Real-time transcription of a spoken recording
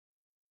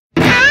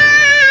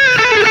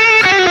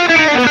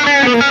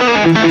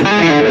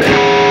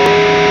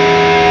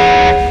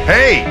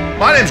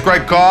My name's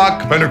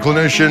Koch, Fender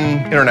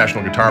clinician,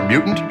 international guitar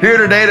mutant. Here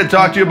today to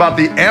talk to you about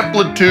the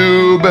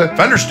Amplitube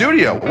Fender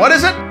Studio. What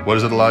is it? What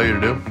does it allow you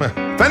to do?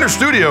 Fender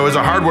Studio is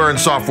a hardware and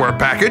software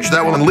package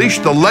that will unleash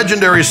the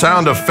legendary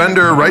sound of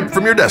Fender right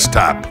from your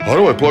desktop. How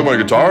do I plug my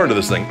guitar into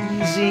this thing?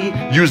 Easy.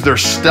 Use their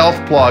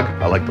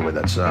StealthPlug. I like the way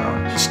that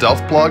sounds.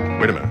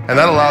 StealthPlug? Wait a minute. And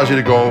that allows you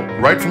to go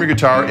right from your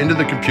guitar into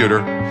the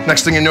computer.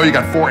 Next thing you know, you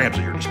got 4 amps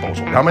at your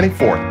disposal. How many?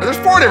 4. There's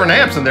 4 different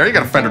amps in there. You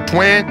got a Fender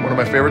Twin, one of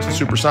my favorites, the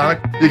Supersonic.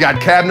 You got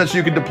cabinets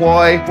you can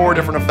deploy, 4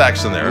 different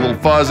effects in there. A little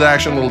fuzz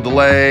action, a little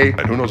delay.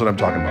 And who knows what I'm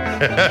talking about?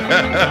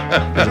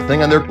 There's a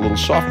thing on there, a little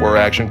software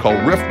action called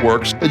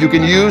RiffWorks that you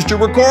can use to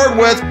record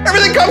with.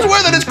 Everything comes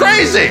with it, it's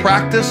crazy.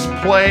 Practice,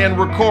 play, and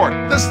record.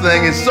 This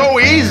thing is so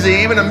easy,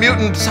 even a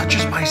mutant such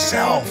as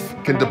myself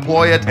can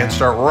deploy it and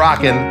start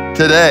rocking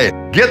today.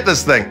 Get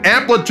this thing,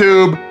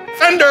 Amplitube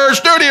Fender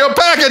Studio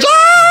Package.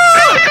 Ah!